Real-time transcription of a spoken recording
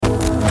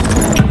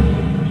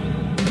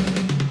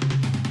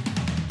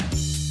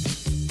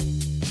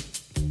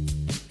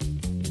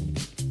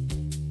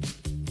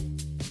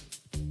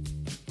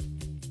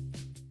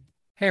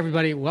Hey,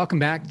 everybody. Welcome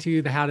back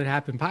to the How Did It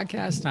Happen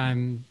podcast.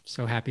 I'm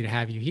so happy to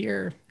have you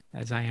here,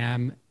 as I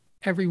am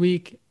every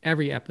week,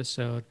 every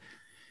episode.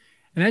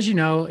 And as you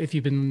know, if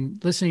you've been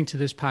listening to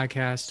this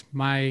podcast,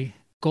 my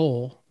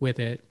goal with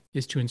it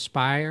is to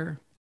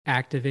inspire,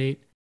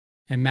 activate,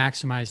 and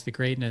maximize the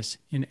greatness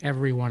in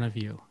every one of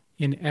you,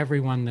 in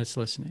everyone that's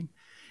listening.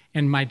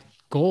 And my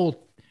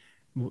goal,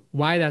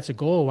 why that's a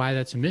goal, why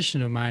that's a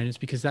mission of mine, is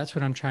because that's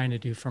what I'm trying to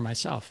do for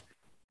myself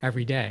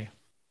every day.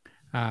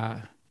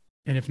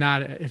 And if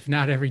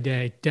not every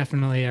day,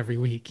 definitely every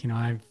week.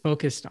 I'm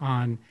focused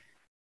on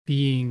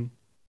being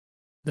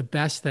the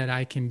best that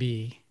I can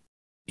be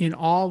in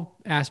all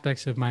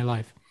aspects of my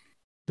life,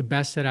 the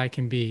best that I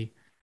can be.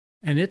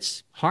 And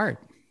it's hard.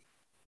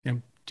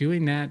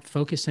 Doing that,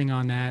 focusing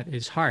on that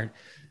is hard.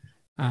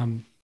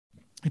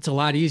 It's a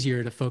lot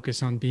easier to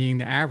focus on being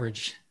the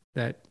average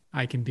that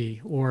I can be,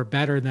 or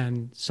better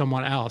than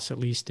someone else, at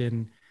least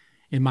in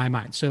my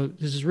mind. So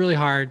this is really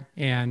hard.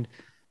 And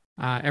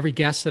every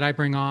guest that I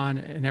bring on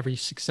and every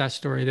success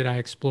story that I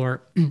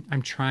explore,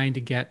 I'm trying to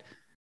get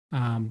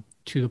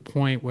to the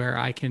point where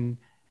I can,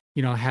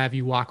 have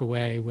you walk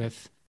away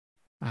with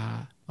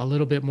a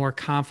little bit more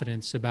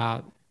confidence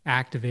about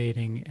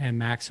activating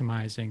and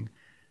maximizing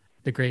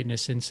the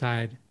greatness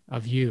inside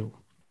of you.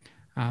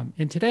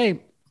 And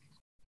today,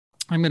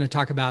 I'm going to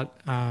talk about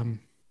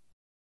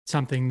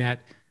something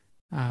that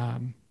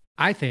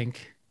I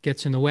think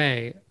gets in the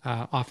way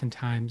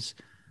oftentimes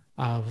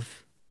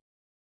of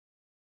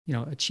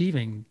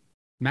achieving,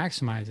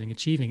 maximizing,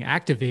 achieving,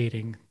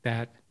 activating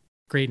that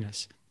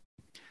greatness.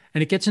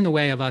 And it gets in the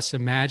way of us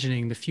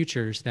imagining the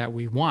futures that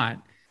we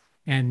want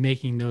and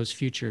making those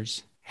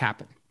futures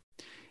happen.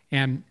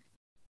 And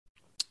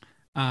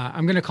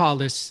I'm going to call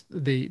this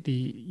the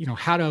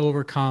how to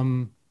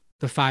overcome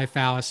the 5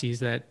 fallacies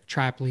that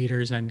trap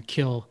leaders and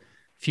kill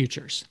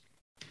futures.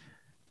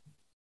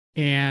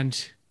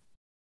 And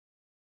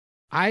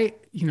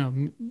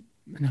and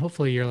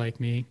hopefully you're like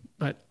me,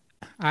 but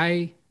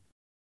I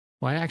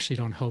actually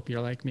don't hope you're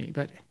like me,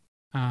 but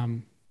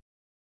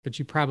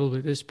this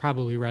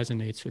probably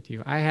resonates with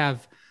you. I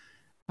have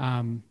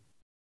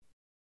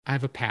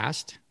a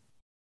past,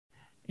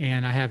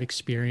 and I have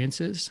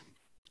experiences,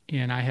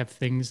 and I have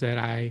things that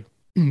I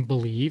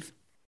believe.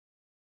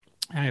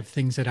 I have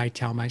things that I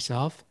tell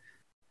myself.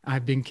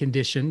 I've been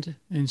conditioned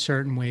in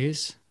certain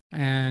ways,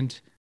 and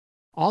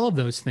all of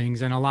those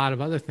things and a lot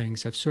of other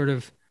things have sort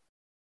of,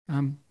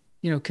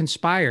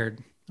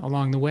 conspired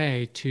along the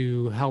way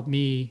to help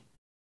me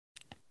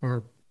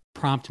or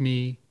prompt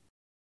me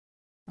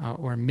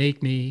or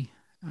make me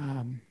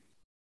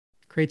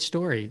create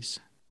stories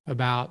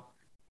about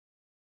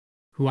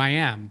who I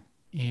am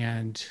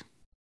and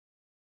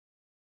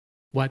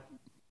what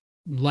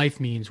life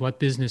means, what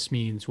business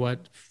means,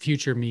 what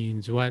future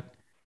means, what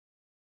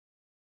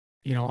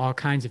all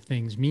kinds of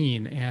things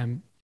mean.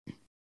 And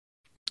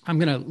I'm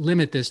going to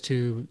limit this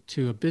to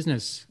a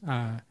business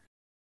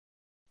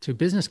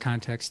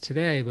context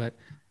today, but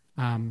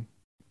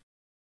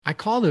I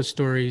call those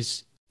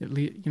stories, at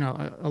least,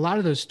 a lot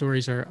of those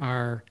stories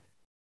are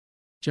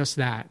just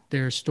that.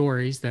 They're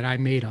stories that I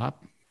made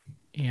up,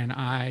 and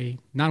I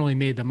not only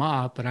made them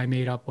up, but I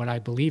made up what I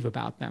believe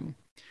about them.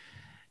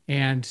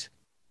 And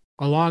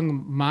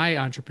along my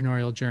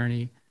entrepreneurial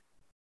journey,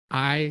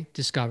 I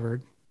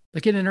discovered,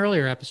 like in an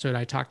earlier episode,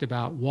 I talked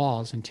about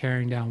walls and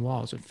tearing down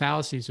walls, and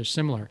fallacies are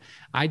similar.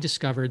 I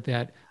discovered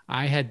that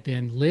I had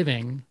been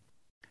living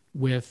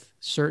with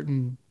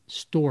certain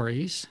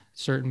stories,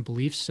 certain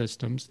belief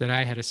systems that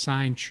I had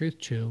assigned truth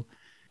to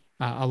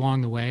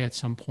along the way at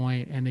some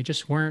point, and they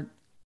just weren't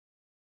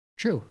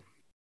true.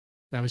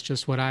 That was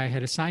just what I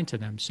had assigned to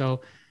them.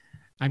 So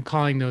I'm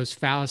calling those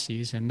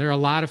fallacies, and there are a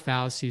lot of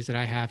fallacies that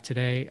I have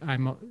today.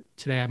 I'm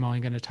only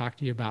going to talk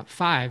to you about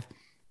 5,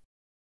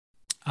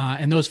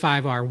 and those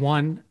 5 are: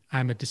 1,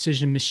 I'm a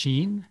decision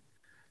machine;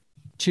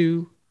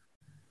 2,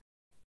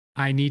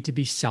 I need to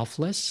be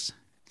selfless;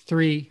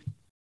 3,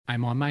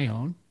 I'm on my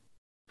own;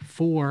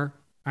 4,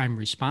 I'm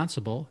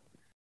responsible;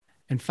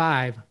 and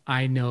 5,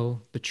 I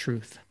know the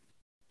truth.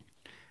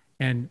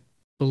 And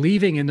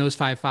believing in those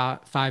five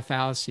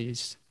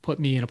fallacies put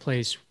me in a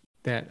place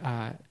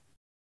that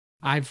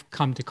I've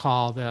come to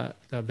call the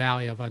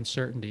valley of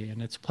uncertainty.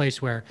 And it's a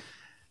place where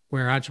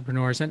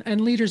entrepreneurs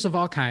and leaders of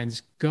all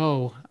kinds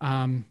go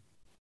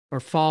or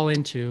fall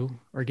into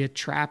or get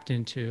trapped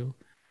into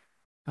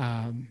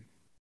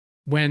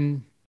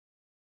when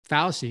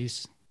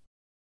fallacies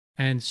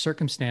and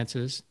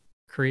circumstances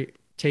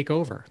take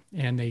over,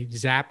 and they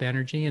zap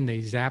energy, and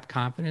they zap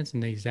confidence,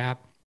 and they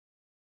zap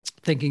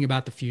thinking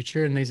about the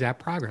future, and they zap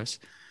progress.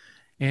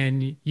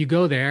 And you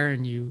go there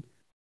and you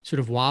sort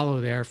of wallow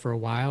there for a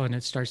while, and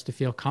it starts to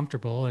feel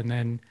comfortable. And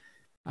then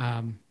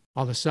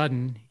all of a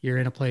sudden you're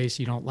in a place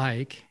you don't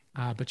like,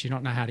 but you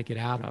don't know how to get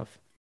out of.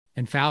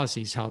 And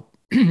fallacies help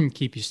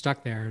keep you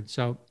stuck there. And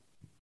so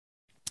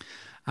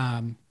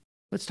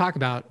let's talk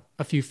about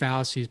a few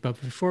fallacies.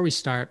 But before we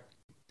start,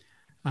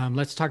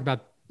 let's talk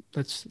about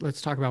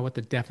what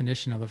the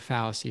definition of a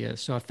fallacy is.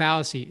 So a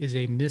fallacy is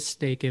a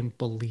mistaken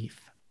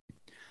belief.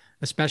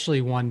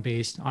 especially one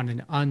based on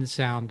an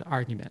unsound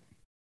argument.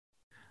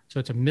 So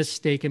it's a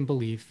mistaken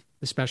belief,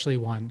 especially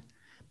one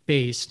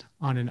based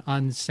on an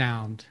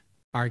unsound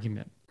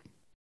argument.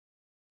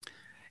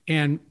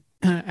 And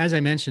as I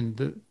mentioned,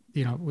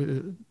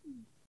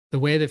 the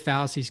way that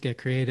fallacies get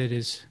created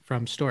is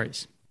from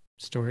stories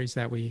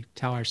that we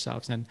tell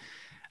ourselves. And,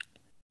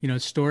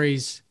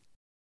 stories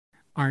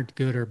aren't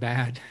good or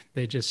bad.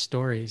 They're just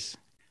stories.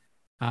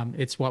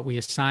 It's what we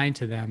assign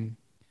to them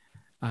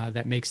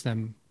that makes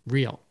them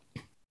real.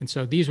 And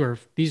so these were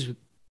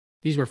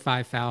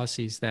five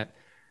fallacies that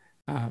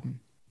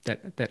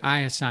I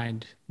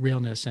assigned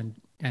realness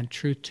and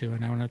truth to.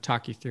 And I want to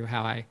talk you through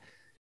how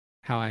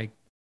I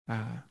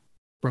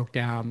broke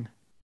down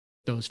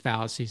those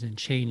fallacies and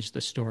changed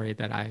the story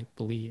that I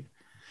believe.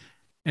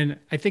 And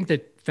I think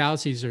that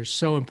fallacies are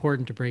so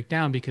important to break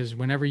down, because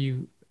whenever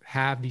you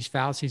have these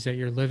fallacies that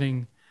you're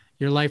living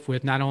your life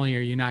with, not only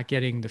are you not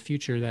getting the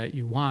future that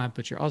you want,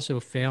 but you're also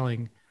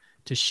failing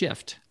to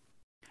shift.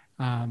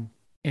 And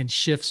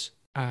shifts,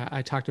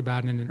 I talked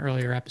about in an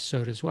earlier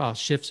episode as well.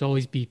 Shifts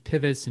always be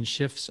pivots, and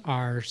shifts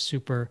are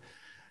super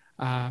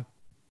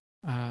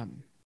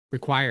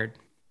required.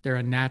 They're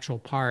a natural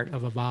part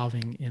of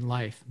evolving in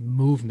life.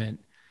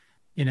 Movement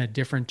in a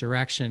different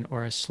direction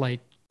or a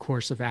slight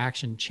course of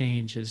action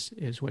change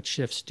is what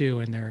shifts do,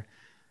 and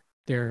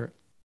they're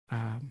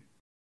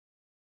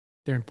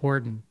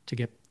important to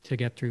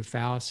get through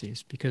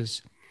fallacies,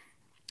 because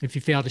if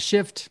you fail to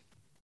shift,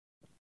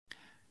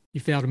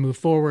 you fail to move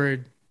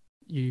forward,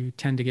 you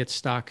tend to get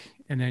stuck,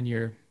 and then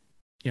you're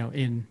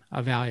in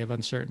a valley of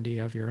uncertainty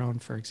of your own,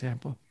 for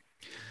example.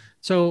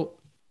 So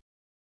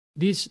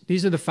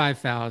these are the five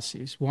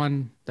fallacies.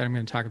 One that I'm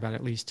going to talk about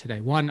at least today.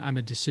 One, I'm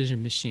a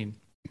decision machine.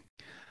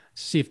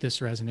 See if this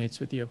resonates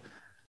with you.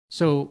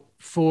 So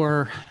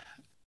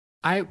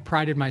I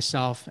prided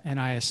myself and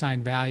I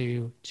assigned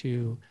value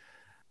to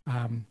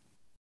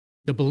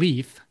the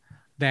belief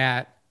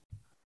that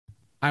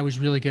I was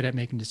really good at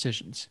making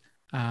decisions.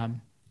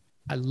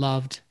 I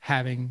loved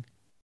having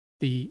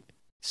the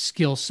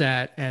skill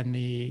set and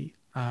the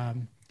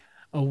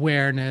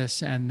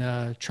awareness and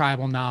the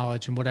tribal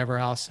knowledge and whatever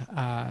else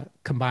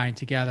combined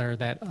together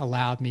that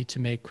allowed me to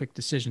make quick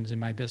decisions in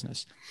my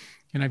business.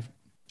 And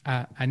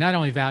I not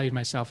only valued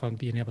myself on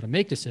being able to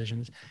make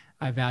decisions,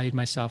 I valued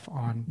myself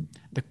on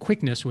the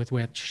quickness with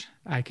which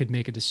I could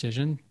make a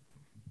decision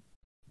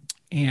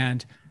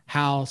and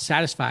how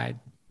satisfied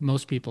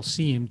most people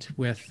seemed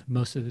with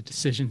most of the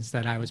decisions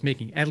that I was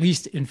making, at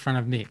least in front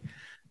of me. It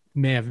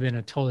may have been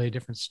a totally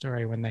different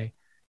story when they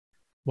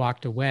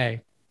walked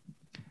away.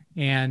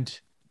 And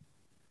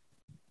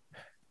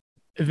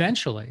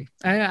eventually,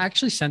 I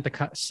actually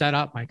set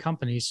up my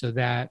company so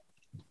that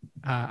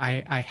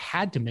I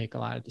had to make a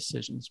lot of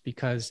decisions,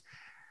 because,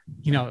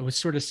 it was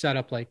sort of set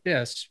up like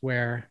this,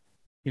 where,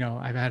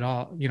 I've had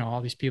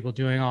all these people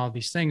doing all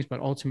these things,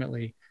 but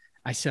ultimately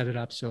I set it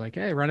up so like,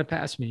 hey, run it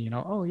past me,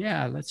 oh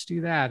yeah, let's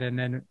do that. And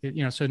then,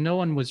 so no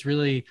one was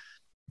really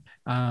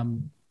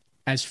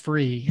as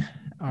free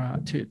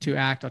to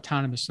act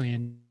autonomously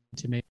and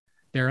to make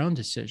their own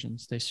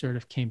decisions. They sort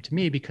of came to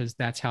me because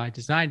that's how I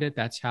designed it.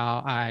 That's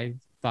how I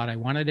thought I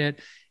wanted it.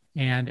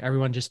 And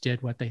everyone just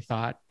did what they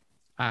thought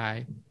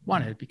I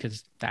wanted,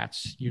 because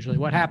that's usually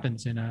what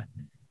happens in an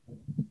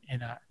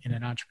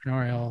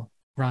entrepreneurial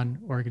run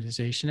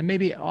organization, and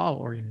maybe all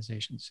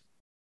organizations.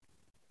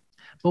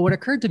 But what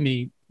occurred to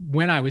me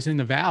when I was in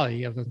the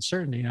valley of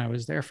uncertainty, and I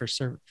was there for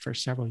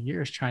several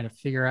years trying to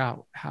figure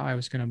out how I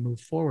was going to move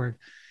forward,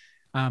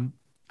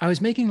 I was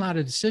making a lot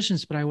of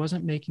decisions, but I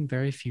wasn't making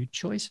very few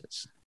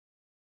choices.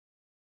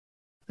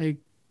 Like,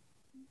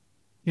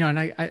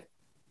 and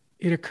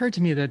it occurred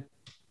to me that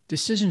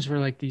decisions were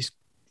like these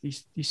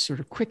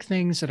sort of quick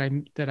things that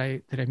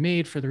I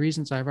made for the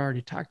reasons I've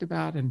already talked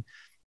about, and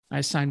I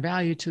assigned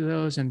value to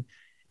those, and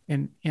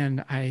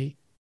I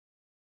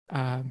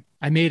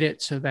made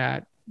it so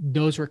that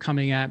those were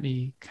coming at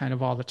me kind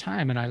of all the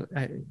time, and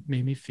I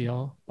made me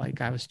feel like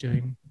I was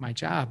doing my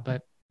job.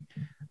 But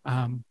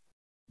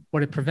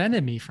what it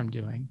prevented me from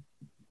doing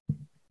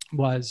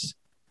was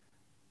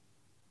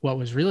what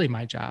was really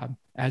my job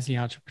as the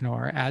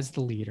entrepreneur, as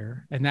the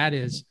leader, and that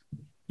is,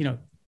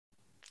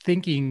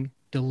 thinking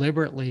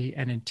deliberately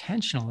and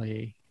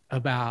intentionally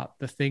about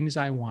the things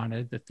I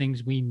wanted, the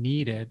things we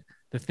needed,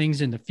 the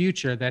things in the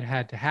future that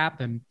had to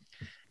happen,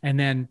 and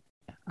then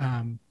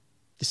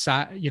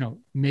decide,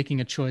 making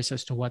a choice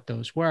as to what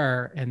those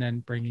were, and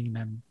then bringing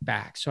them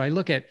back. So I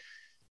look at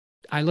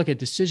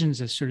decisions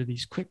as sort of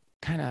these quick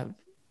kind of,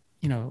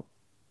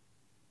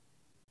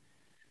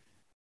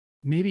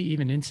 maybe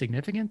even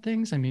insignificant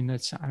things. I mean,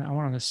 I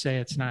want to say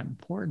it's not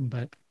important,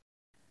 but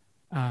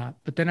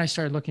then I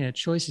started looking at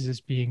choices as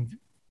being,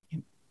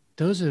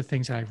 those are the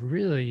things that I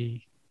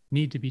really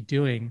need to be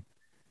doing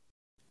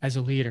as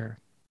a leader,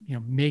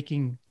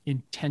 making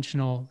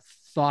intentional,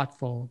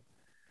 thoughtful,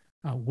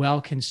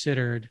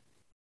 well-considered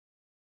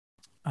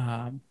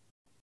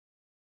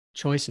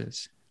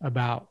choices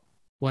about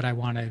what I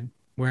wanted,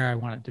 where I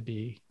wanted to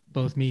be,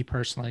 both me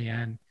personally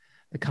and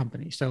the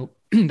company. So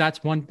that's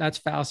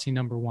fallacy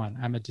number one.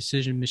 I'm a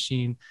decision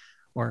machine,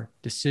 or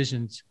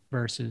decisions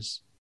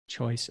versus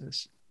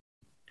choices.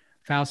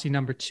 Fallacy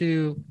number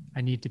two,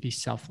 I need to be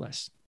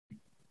selfless.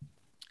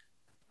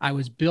 I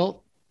was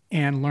built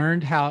and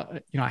learned how,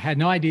 I had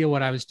no idea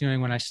what I was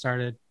doing when I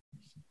started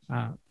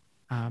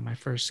my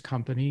first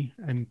company,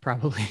 and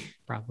probably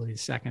the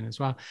second as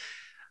well.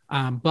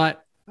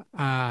 But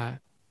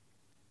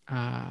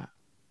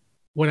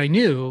what I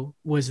knew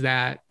was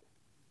that,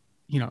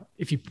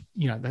 if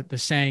that the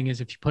saying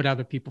is, if you put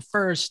other people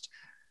first,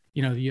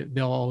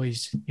 they'll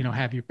always,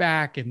 have your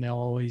back, and they'll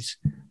always,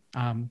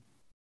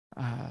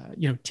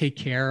 take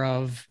care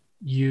of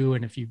you.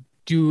 And if you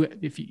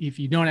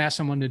don't ask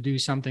someone to do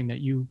something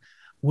that you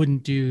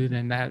wouldn't do,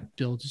 then that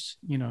builds,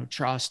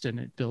 trust, and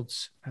it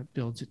builds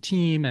a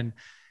team.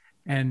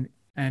 And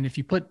if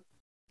you put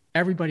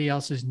everybody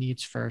else's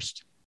needs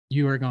first,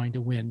 you are going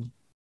to win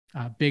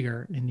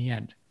bigger in the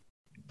end.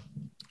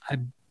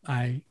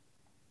 I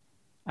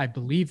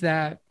believe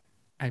that.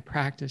 I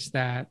practice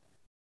that.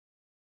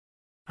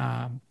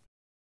 And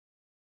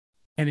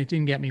it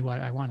didn't get me what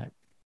I wanted.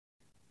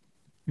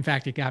 In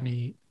fact, it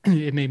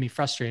made me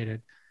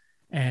frustrated,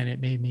 and it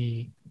made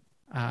me,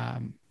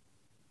 I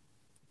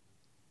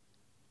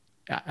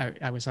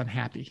was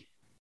unhappy.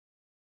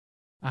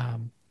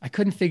 I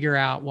couldn't figure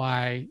out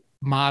why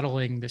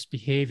modeling this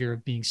behavior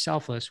of being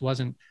selfless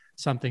wasn't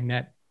something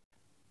that,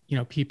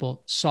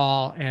 people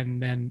saw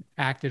and then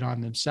acted on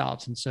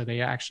themselves. And so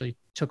they actually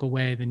took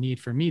away the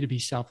need for me to be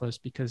selfless,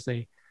 because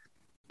they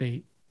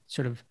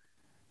sort of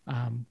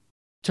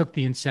took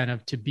the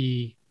incentive to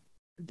be,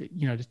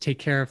 to take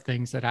care of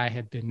things that I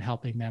had been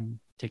helping them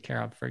take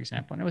care of, for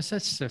example. And it was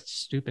such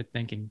stupid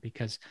thinking,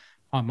 because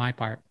on my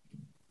part,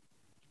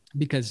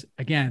 because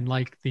again,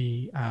 like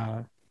the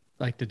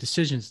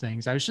decisions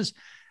things,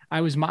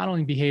 I was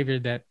modeling behavior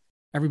that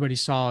everybody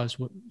saw as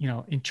what,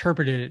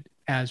 interpreted it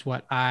as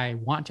what I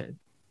wanted.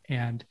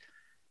 And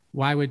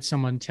why would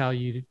someone tell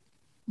you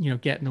to,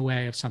 get in the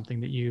way of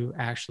something that you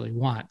actually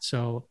want?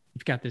 So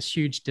you've got this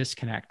huge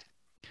disconnect.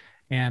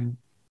 And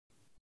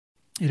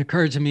it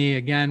occurred to me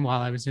again, while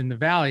I was in the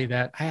Valley,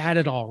 that I had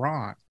it all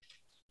wrong,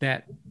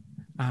 that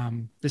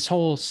this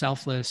whole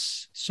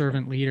selfless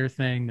servant leader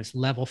thing, this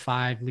level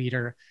 5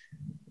 leader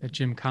that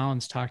Jim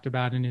Collins talked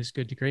about in his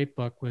Good to Great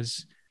book,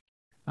 was,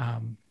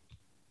 I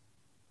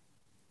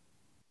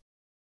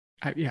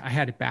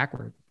had it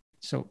backward.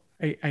 So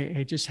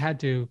I just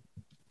had to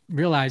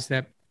realize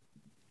that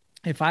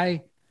if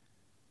I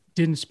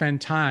didn't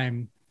spend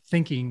time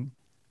thinking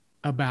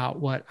about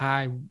what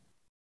I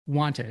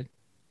wanted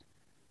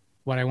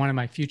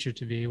my future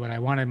to be, what I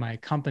wanted my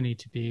company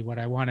to be, what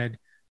I wanted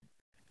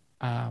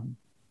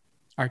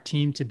our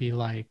team to be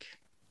like,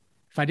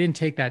 if I didn't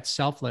take that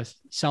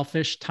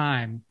selfish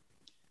time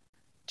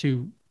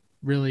to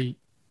really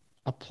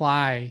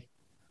apply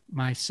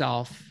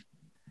myself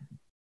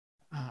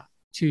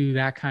to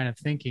that kind of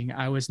thinking,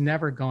 I was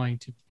never going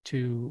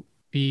to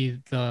be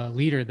the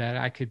leader that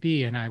I could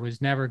be. And I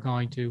was never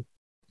going to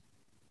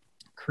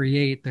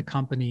create the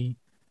company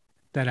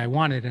that I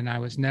wanted. And I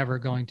was never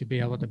going to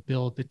be able to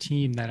build the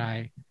team that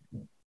I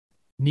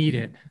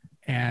needed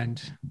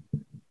and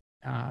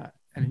I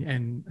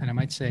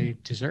might say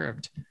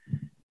deserved.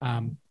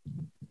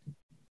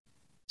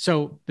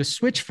 So the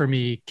switch for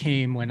me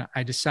came when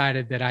I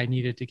decided that I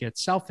needed to get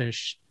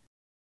selfish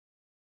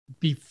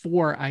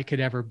before I could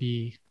ever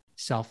be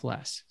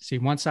selfless. See,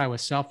 once I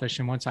was selfish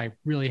and once I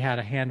really had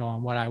a handle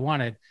on what I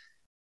wanted,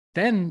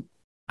 then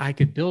I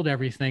could build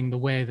everything the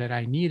way that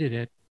I needed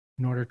it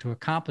in order to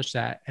accomplish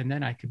that. And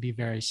then I could be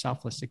very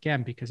selfless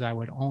again, because I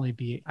would only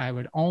be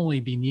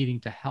needing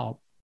to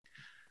help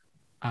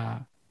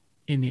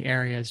in the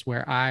areas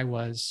where I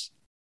was,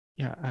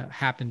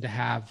 happened to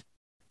have,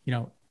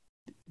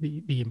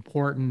 the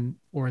important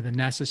or the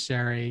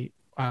necessary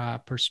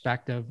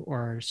perspective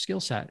or skill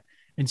set,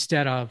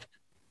 instead of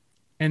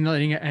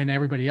and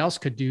everybody else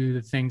could do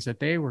the things that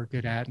they were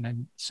good at.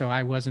 And so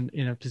I wasn't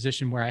in a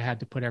position where I had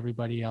to put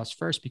everybody else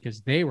first,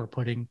 because they were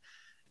putting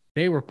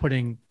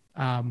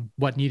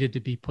what needed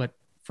to be put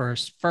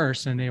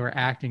first, and they were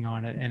acting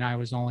on it. And I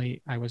was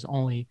only,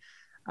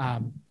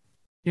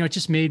 it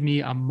just made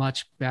me a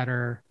much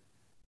better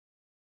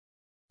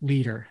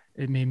leader.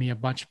 It made me a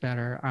much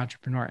better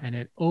entrepreneur, and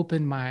it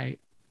opened my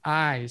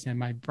eyes and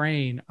my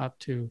brain up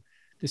to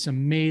this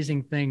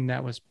amazing thing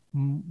that was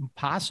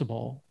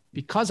possible,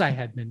 because I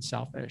had been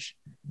selfish,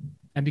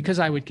 and because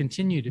I would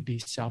continue to be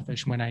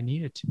selfish when I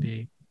needed to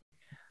be,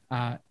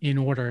 in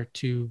order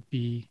to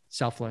be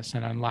selfless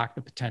and unlock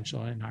the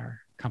potential in our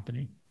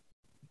company.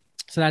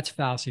 So that's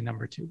fallacy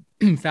number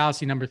 2.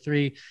 Fallacy number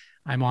 3,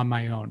 I'm on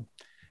my own.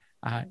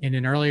 In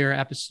an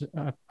earlier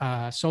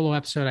solo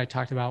episode, I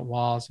talked about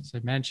walls. As I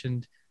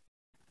mentioned,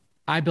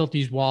 I built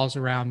these walls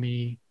around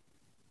me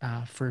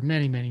for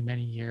many, many,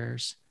 many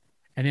years.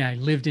 And then I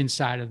lived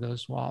inside of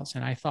those walls.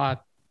 And I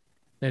thought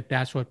that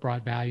that's what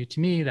brought value to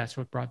me. That's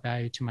what brought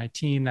value to my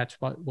team. That's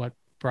what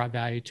brought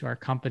value to our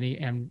company.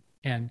 And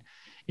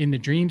in the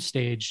dream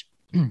stage,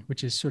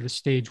 which is sort of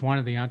stage one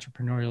of the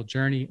entrepreneurial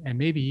journey, and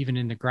maybe even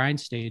in the grind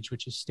stage,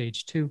 which is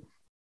stage two,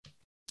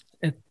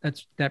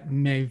 that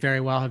may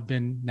very well have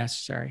been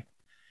necessary.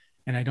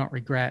 And I don't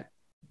regret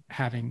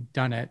having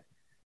done it.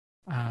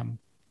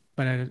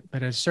 But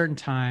at a certain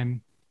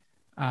time,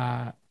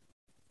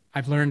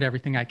 I've learned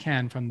everything I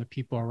can from the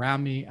people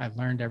around me. I've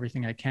learned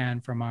everything I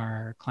can from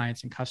our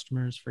clients and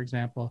customers, for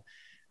example.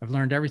 I've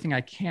learned everything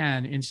I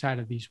can inside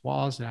of these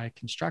walls that I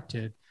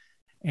constructed.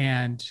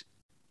 And,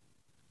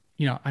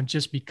 I'm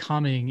just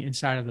becoming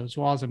inside of those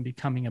walls. I'm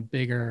becoming a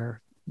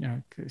bigger,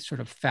 sort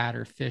of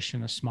fatter fish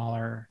in a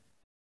smaller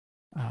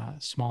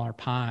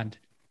pond.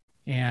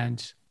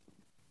 And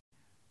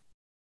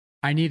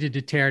I needed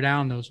to tear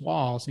down those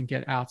walls and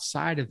get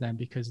outside of them,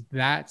 because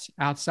that's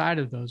outside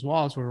of those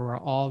walls where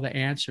all the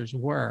answers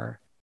were,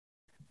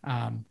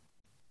 and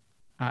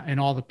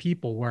all the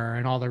people were,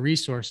 and all the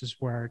resources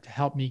were to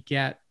help me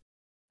get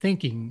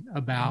thinking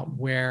about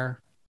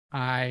where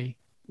I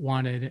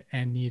wanted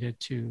and needed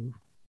to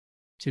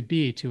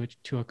be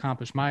to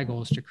accomplish my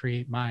goals, to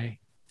create my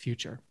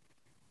future.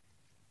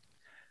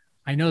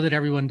 I know that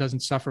everyone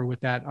doesn't suffer with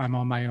that I'm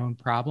on my own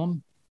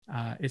problem.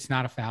 It's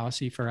not a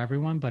fallacy for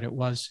everyone, but it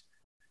was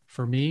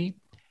for me.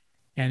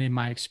 And in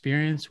my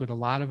experience with a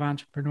lot of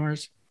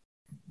entrepreneurs,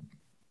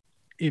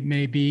 it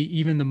may be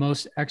even the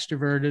most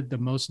extroverted, the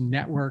most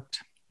networked.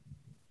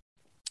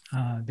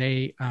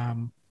 They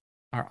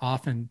are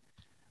often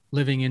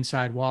living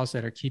inside walls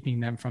that are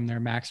keeping them from their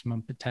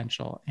maximum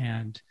potential.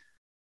 And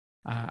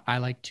I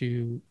like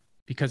to,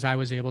 because I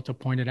was able to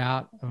point it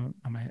out,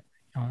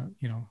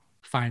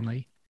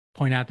 finally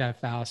point out that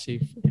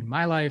fallacy in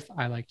my life,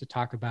 I like to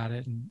talk about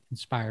it and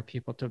inspire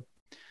people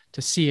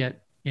to see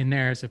it in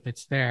theirs if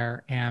it's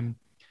there, and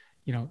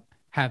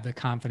have the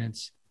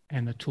confidence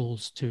and the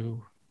tools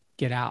to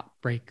get out,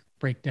 break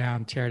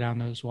down, tear down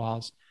those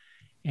walls,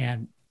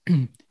 and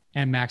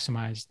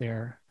maximize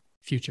their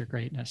future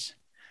greatness.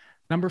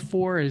 Number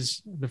 4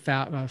 is the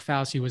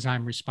fallacy was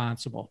I'm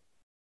responsible.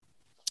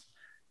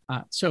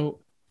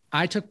 So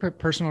I took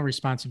personal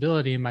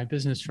responsibility in my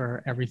business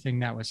for everything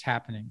that was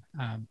happening,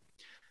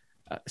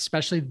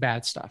 especially the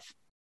bad stuff.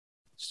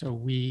 So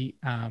we,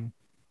 and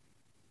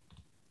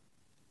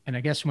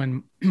I guess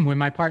when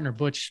my partner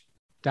Butch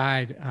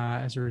died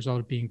as a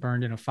result of being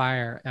burned in a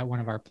fire at one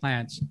of our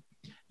plants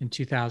in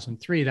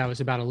 2003, that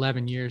was about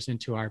 11 years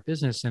into our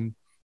business. And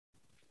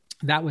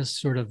that was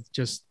sort of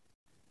just,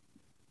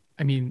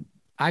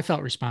 I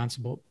felt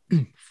responsible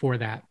for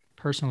that,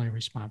 personally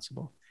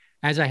responsible,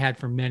 as I had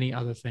for many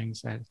other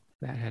things that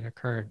had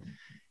occurred.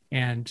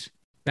 And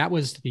that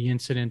was the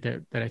incident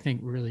that I think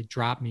really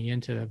dropped me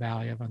into the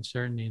valley of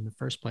uncertainty in the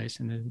first place.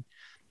 And then,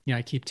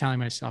 I keep telling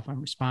myself,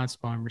 I'm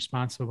responsible.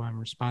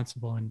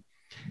 And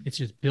it's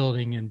just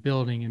building and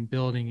building and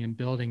building and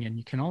building.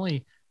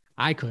 And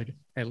I could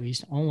at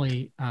least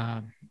only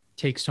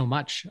take so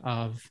much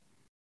of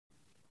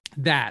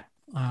that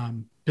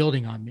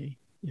building on me,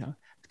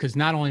 because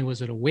not only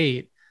was it a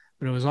weight,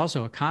 but it was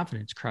also a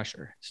confidence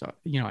crusher. So,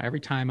 every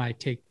time I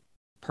take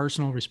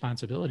personal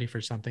responsibility for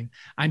something,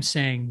 I'm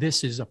saying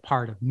this is a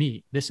part of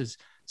me. This is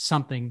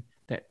something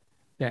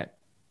that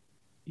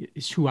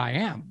is who I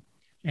am.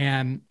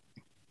 And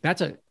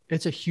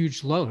it's a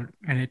huge load,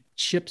 and it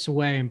chips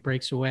away and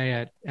breaks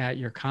away at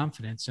your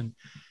confidence. And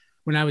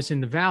when I was in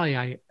the valley,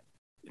 I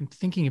am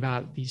thinking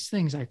about these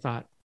things. I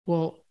thought,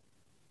 well,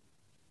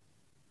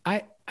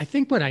 I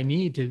think what I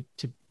need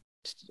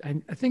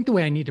I think the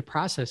way I need to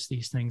process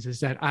these things is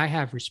that I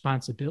have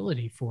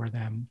responsibility for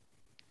them,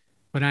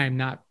 but I am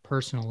not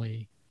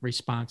personally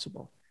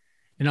responsible.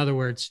 In other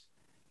words,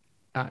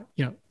 I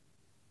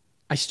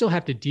still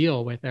have to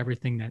deal with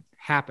everything that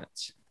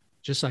happens,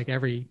 just like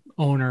every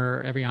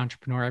owner, every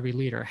entrepreneur, every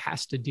leader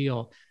has to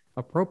deal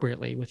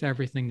appropriately with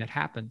everything that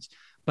happens.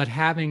 But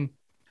having,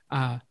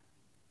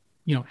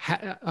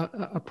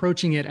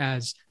 approaching it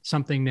as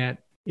something that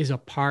is a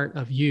part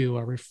of you,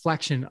 a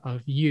reflection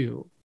of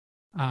you,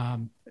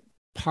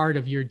 part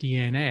of your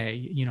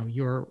DNA,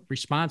 you're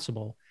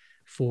responsible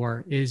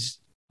for, is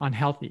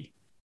unhealthy.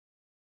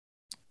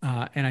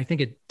 And I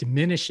think it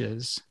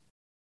diminishes,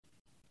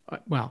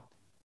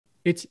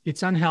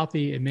 it's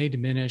unhealthy. It may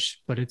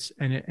diminish, but I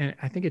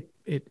think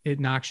it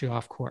knocks you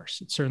off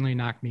course. It certainly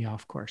knocked me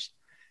off course.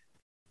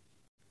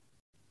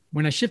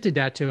 When I shifted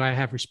that to I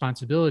have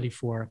responsibility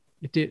for,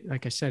 it did,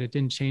 like I said, it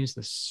didn't change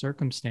the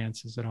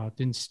circumstances at all. It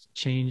didn't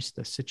change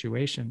the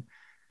situation,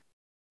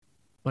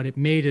 but it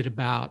made it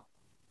about,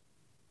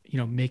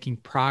 making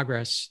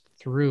progress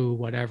through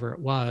whatever it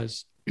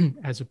was,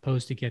 as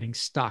opposed to getting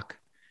stuck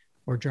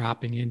or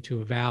dropping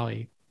into a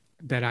valley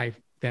that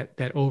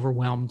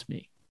overwhelmed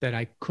me, that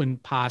I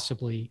couldn't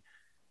possibly,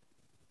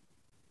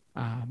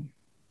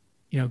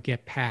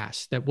 get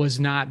past. That was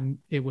not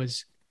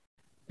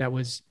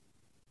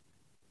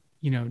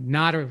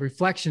a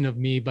reflection of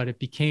me, but it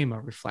became a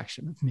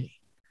reflection of me.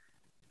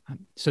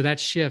 So that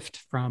shift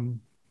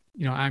from,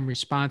 I'm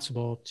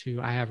responsible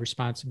to I have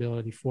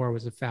responsibility for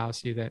was a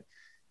fallacy that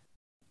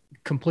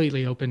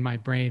completely opened my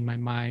brain, my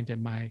mind,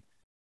 and my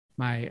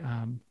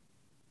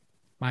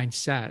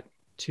mindset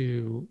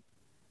to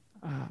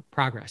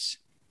progress,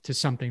 to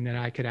something that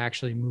I could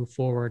actually move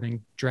forward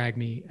and drag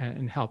me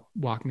and help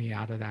walk me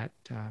out of that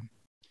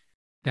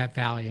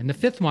valley. And the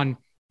fifth one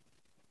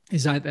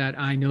is that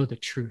I know the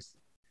truth.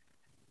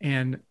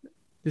 And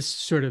this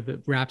sort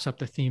of wraps up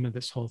the theme of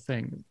this whole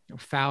thing.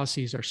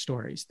 Fallacies are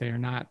stories. They are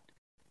not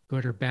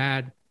good or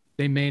bad.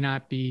 They may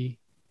not be,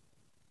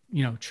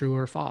 true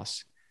or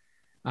false.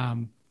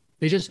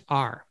 They just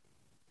are.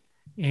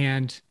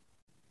 And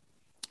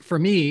for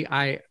me,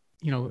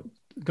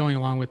 going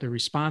along with the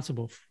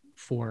responsible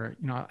for,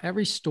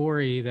 every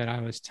story that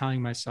I was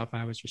telling myself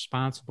I was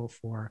responsible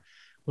for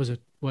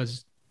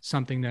was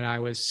something that I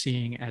was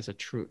seeing as a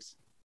truth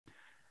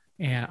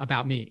and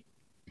about me.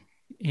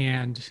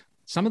 And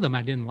some of them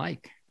I didn't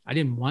like. I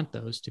didn't want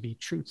those to be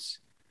truths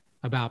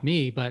about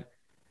me, but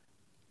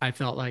I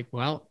felt like,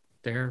 well,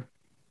 they're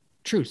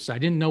truths. I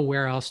didn't know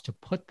where else to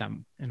put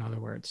them, in other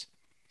words.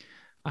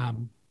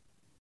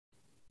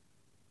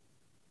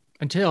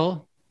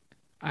 Until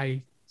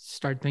I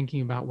started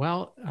thinking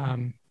about,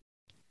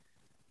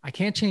 I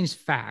can't change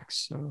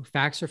facts. So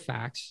facts are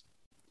facts.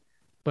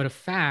 But a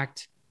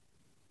fact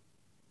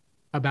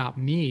about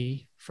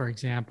me, for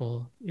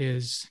example,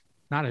 is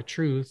not a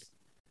truth,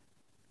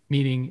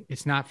 meaning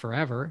it's not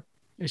forever.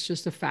 It's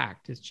just a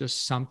fact. It's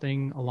just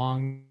something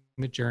along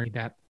the journey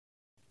that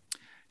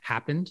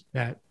happened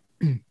that,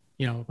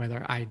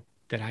 whether I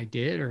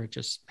did or it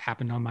just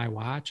happened on my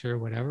watch or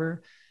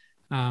whatever.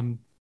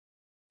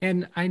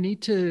 And I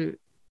need to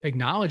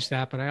acknowledge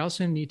that, but I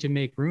also need to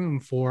make room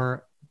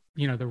for,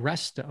 the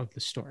rest of the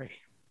story.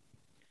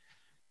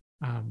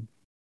 The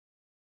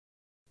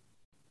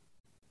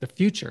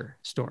future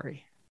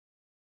story.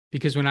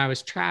 Because when I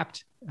was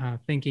trapped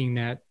thinking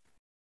that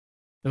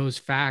those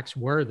facts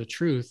were the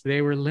truth,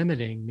 they were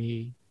limiting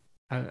me,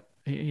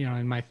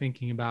 in my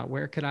thinking about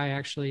where could I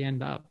actually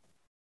end up?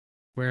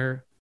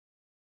 What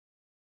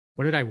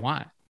did I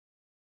want?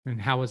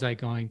 And how was I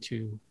going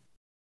to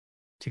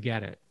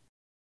get it?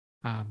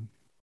 And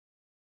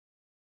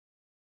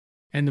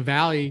the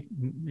valley,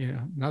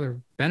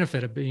 another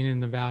benefit of being in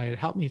the valley, it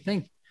helped me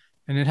think,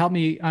 and it helped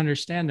me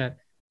understand that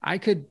I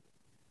could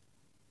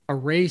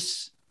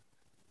erase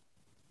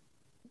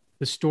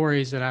the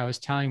stories that I was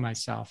telling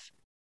myself.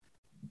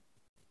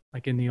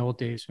 Like in the old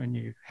days when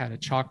you had a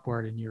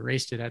chalkboard and you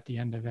erased it at the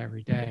end of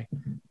every day.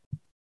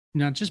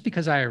 Now, just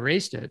because I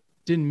erased it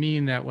didn't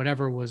mean that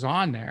whatever was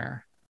on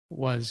there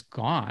was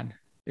gone.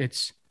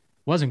 It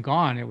wasn't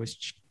gone. It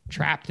was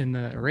trapped in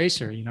the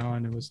eraser,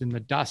 and it was in the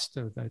dust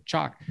of the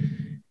chalk.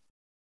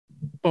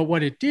 But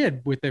what it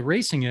did with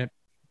erasing it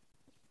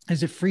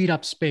is it freed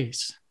up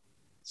space.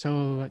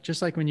 So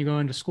just like when you go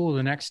into school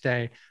the next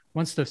day,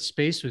 once the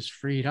space was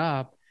freed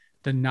up,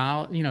 the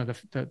knowledge,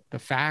 the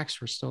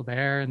facts were still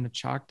there in the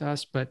chalk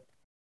dust, but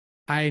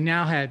I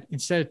now had,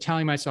 instead of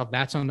telling myself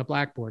that's on the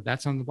blackboard,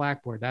 that's on the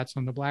blackboard, that's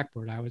on the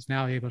blackboard, I was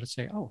now able to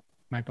say, oh,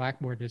 my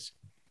blackboard is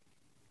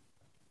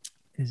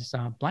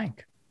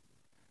blank.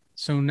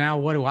 So now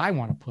what do I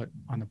want to put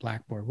on the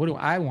blackboard? What do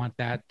I want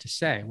that to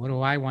say? What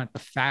do I want the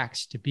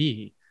facts to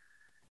be?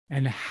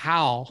 And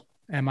how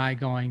am I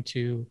going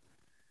to,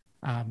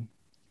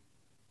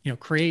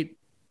 create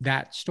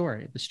that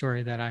story, the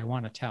story that I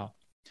want to tell?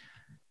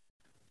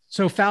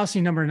 So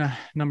fallacy number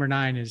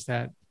 9 is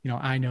that,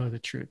 I know the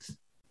truth.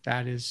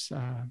 That is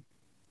a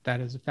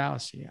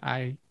fallacy.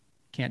 I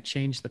can't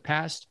change the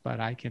past, but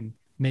I can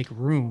make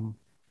room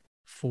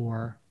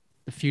for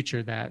the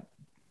future that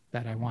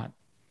I want.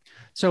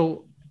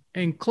 So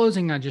in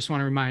closing, I just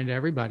want to remind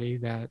everybody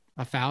that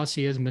a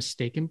fallacy is a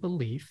mistaken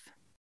belief,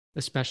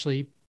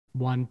 especially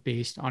one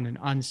based on an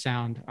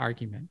unsound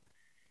argument.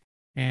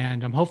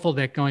 And I'm hopeful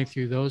that going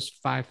through those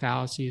 5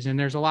 fallacies, and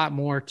there's a lot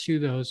more to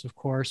those, of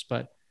course,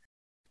 but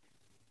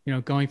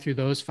going through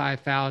those 5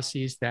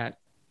 fallacies that,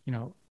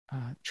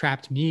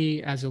 trapped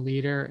me as a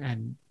leader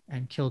and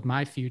killed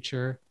my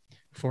future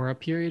for a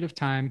period of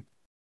time,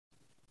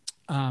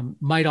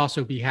 might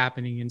also be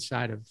happening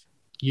inside of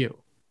you.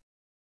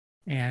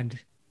 And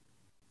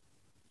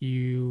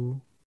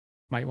you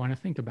might want to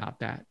think about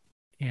that.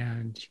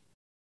 And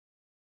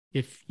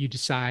if you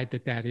decide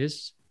that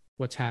is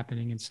what's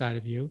happening inside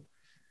of you,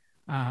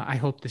 I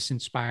hope this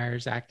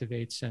inspires,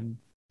 activates, and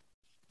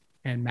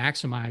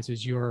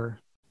maximizes your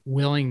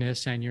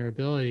willingness and your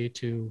ability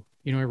to,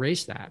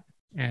 erase that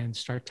and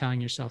start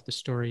telling yourself the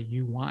story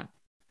you want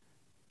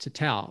to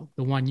tell,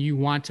 the one you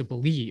want to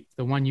believe,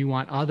 the one you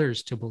want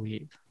others to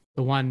believe,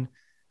 the one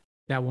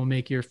that will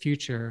make your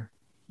future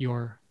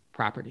your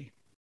property.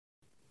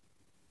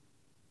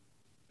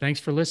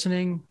 Thanks for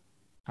listening.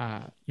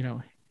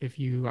 If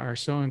you are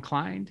so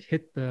inclined,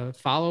 hit the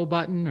follow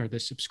button or the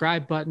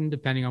subscribe button,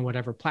 depending on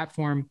whatever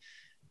platform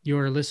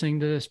you're listening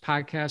to this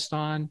podcast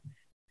on.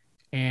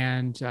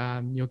 And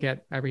you'll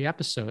get every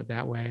episode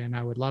that way. And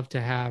I would love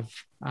to have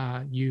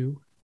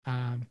you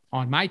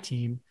on my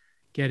team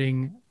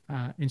getting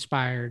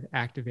inspired,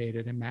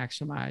 activated, and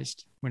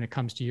maximized when it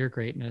comes to your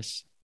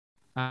greatness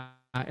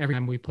every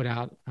time we put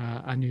out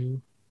a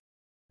new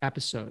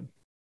episode.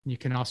 You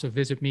can also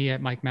visit me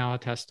at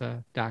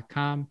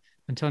mikemalatesta.com.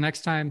 Until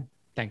next time,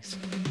 thanks.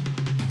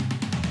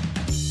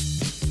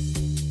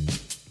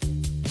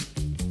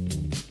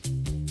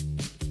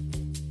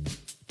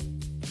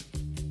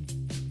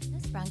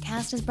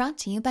 podcast is brought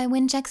to you by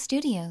Winject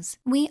Studios.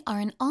 We are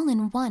an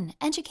all-in-one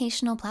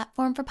educational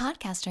platform for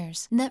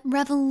podcasters that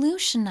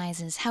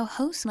revolutionizes how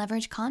hosts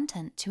leverage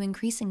content to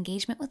increase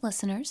engagement with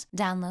listeners,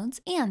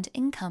 downloads, and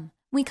income.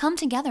 We come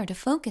together to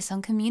focus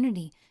on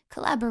community,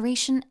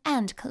 collaboration,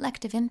 and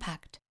collective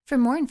impact. For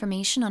more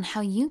information on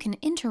how you can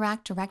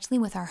interact directly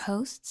with our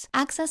hosts,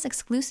 access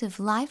exclusive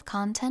live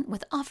content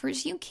with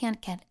offers you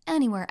can't get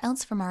anywhere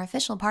else from our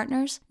official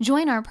partners,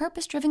 join our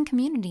purpose-driven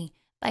community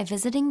by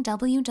visiting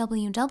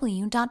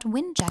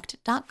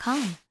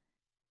www.winject.com.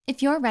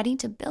 If you're ready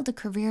to build a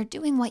career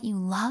doing what you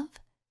love,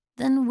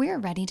 then we're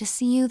ready to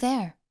see you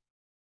there.